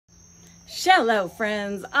Hello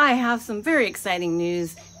friends, I have some very exciting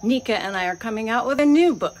news. Nika and I are coming out with a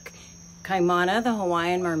new book, Kaimana the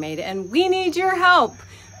Hawaiian Mermaid, and we need your help.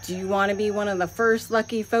 Do you want to be one of the first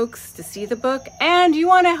lucky folks to see the book? And you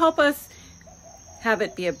want to help us have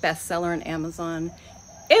it be a bestseller on Amazon?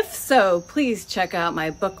 If so, please check out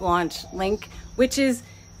my book launch link, which is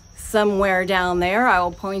somewhere down there. I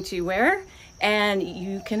will point you where, and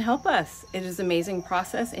you can help us. It is an amazing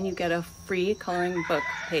process, and you get a free coloring book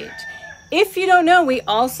page. If you don't know, we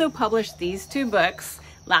also published these two books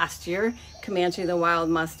last year, Kaimana the Wild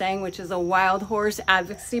Mustang, which is a wild horse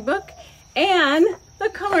advocacy book, and the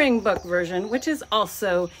coloring book version, which is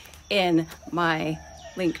also in my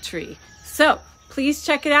link tree. So please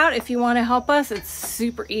check it out if you want to help us. It's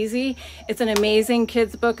super easy. It's an amazing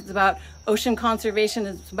kids book. It's about ocean conservation.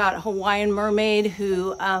 It's about a Hawaiian mermaid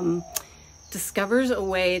who discovers a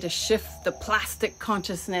way to shift the plastic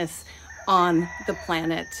consciousness on the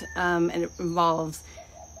planet, and it involves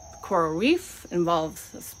coral reef,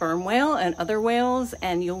 involves a sperm whale and other whales,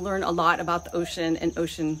 and you'll learn a lot about the ocean and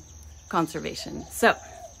ocean conservation. So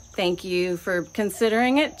thank you for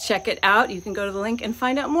considering it. Check it out. You can go to the link and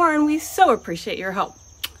find out more, and we so appreciate your help.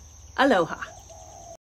 Aloha.